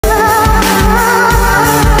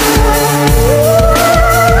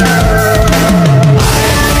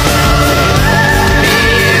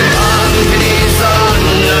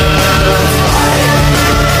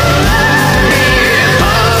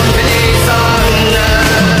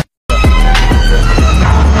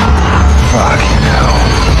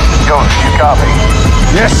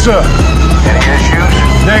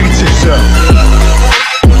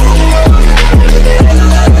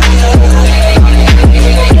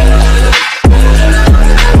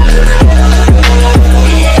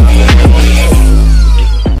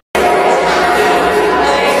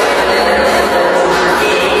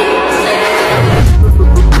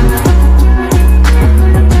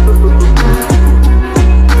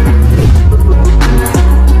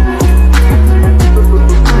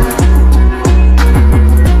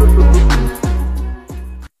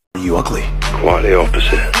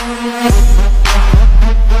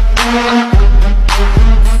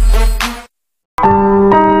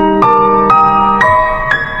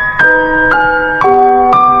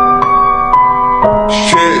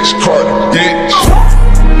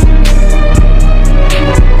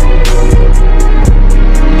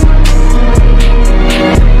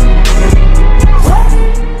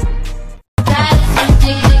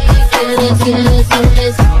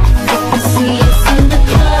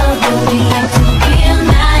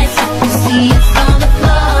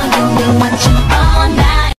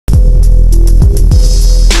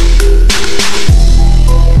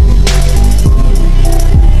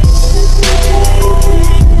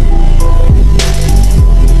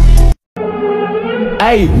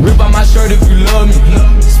Ayy, rip out my shirt if you love me.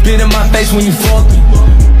 Spit in my face when you fuck me.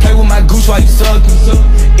 Play with my goose while you suck me.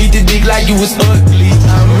 Eat the dick like you was ugly.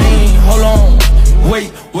 I mean, hold on,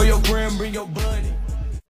 wait, where your friend bring your buddy?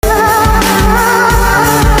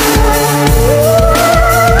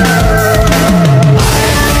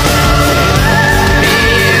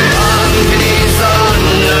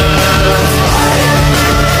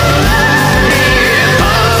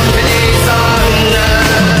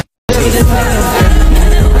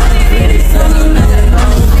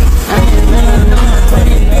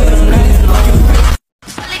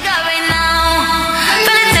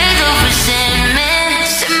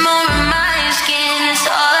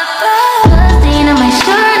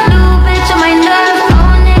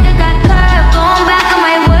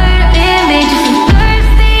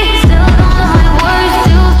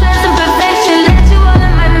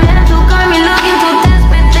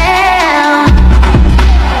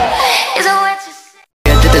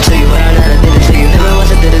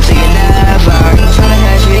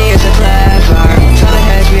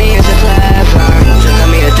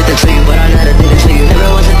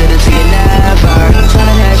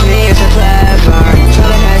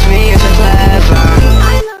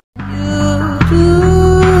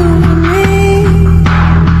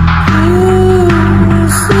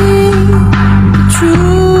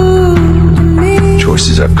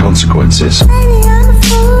 Choices have consequences.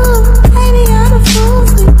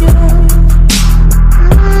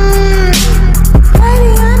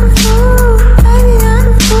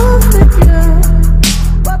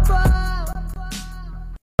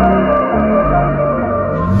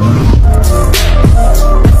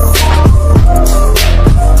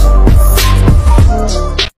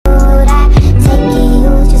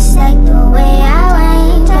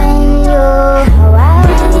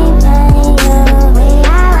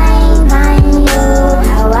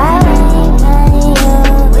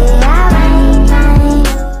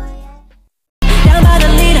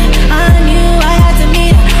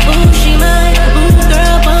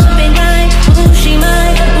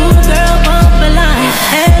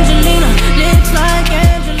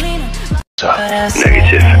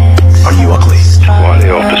 Negative. Are you ugly? Why the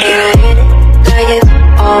opposite?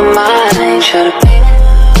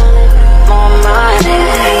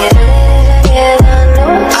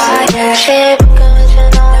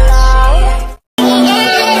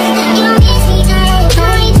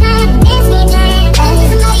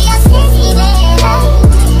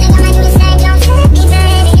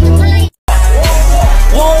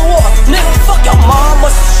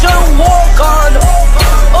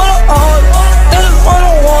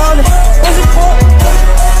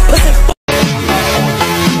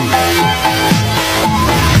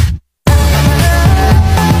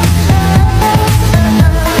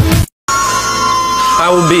 I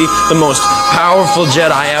will be the most powerful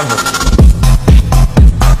Jedi ever.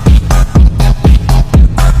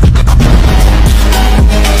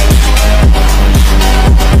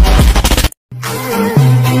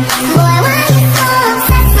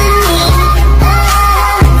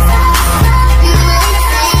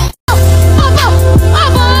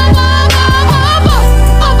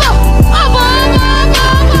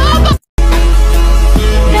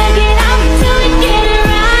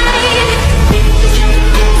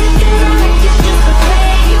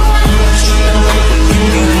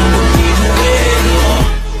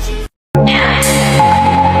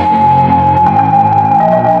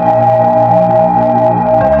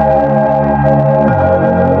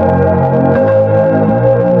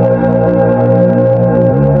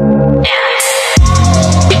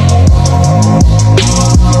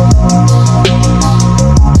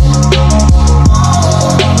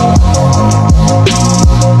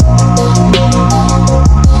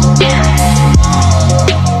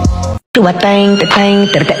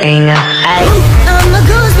 I'm a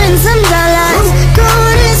ghost in some dollars. Go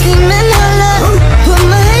and scream and holler. Put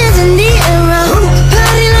my hands in the air.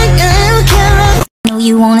 Party like I don't care. I know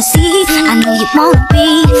you wanna see, I know you wanna be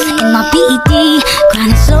in my BED,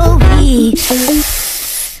 grinding slowly.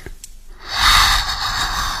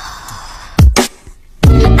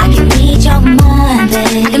 I can read your mind,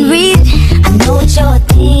 babe. I can read it. I know what you're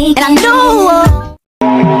thinking, and I know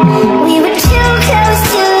we were too close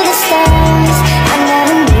to the stars. I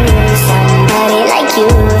never knew somebody like you,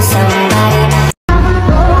 somebody.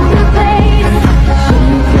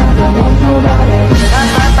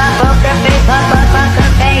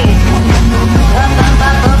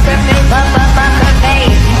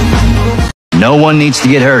 No one needs to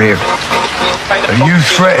get hurt here. Are you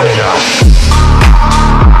threatening us?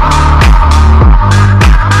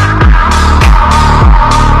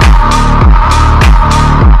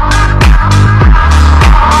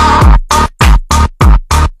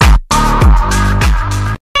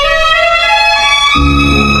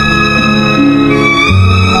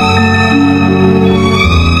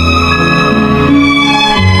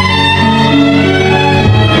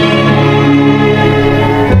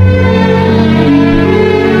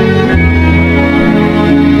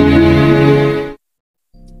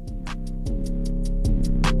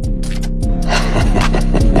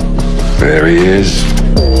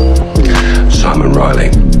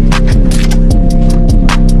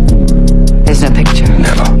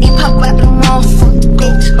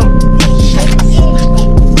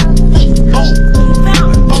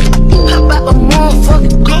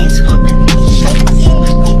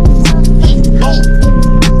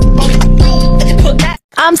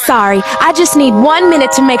 I'm sorry, I just need 1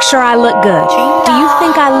 minute to make sure I look good. Do you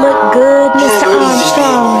think I look good, Mr.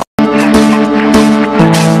 Armstrong?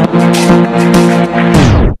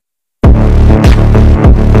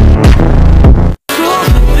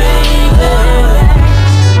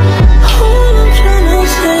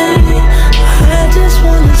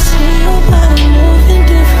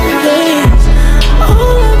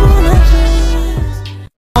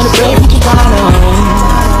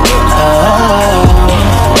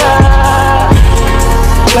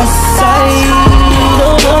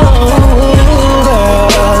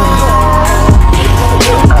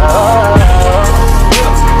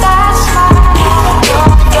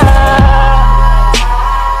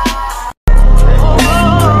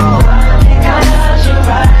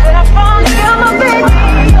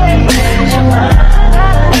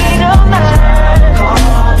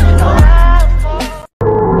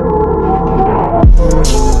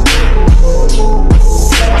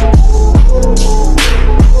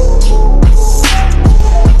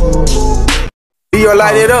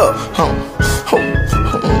 Light it up.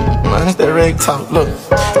 That's that reg talk. Look,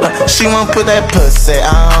 she won't put that pussy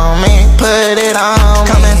on me. Put it on.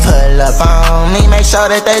 Come and pull up on me. Make sure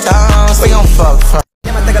that they don't. We gon' fuck.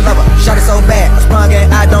 Damn, I think I love her. Shot it so bad. I sprung and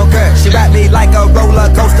I don't care. She ride me like a roller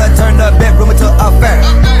coaster. Turn the bedroom into a fair.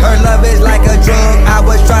 Her love is like a drug. I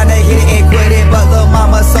was trying to hit it and quit it, but little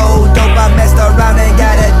mama so dope. I messed around and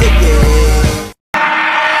got addicted.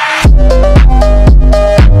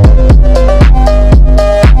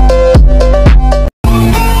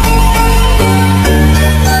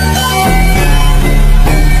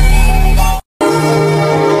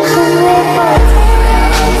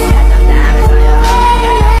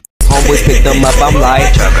 Pick them up, I'm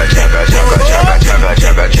like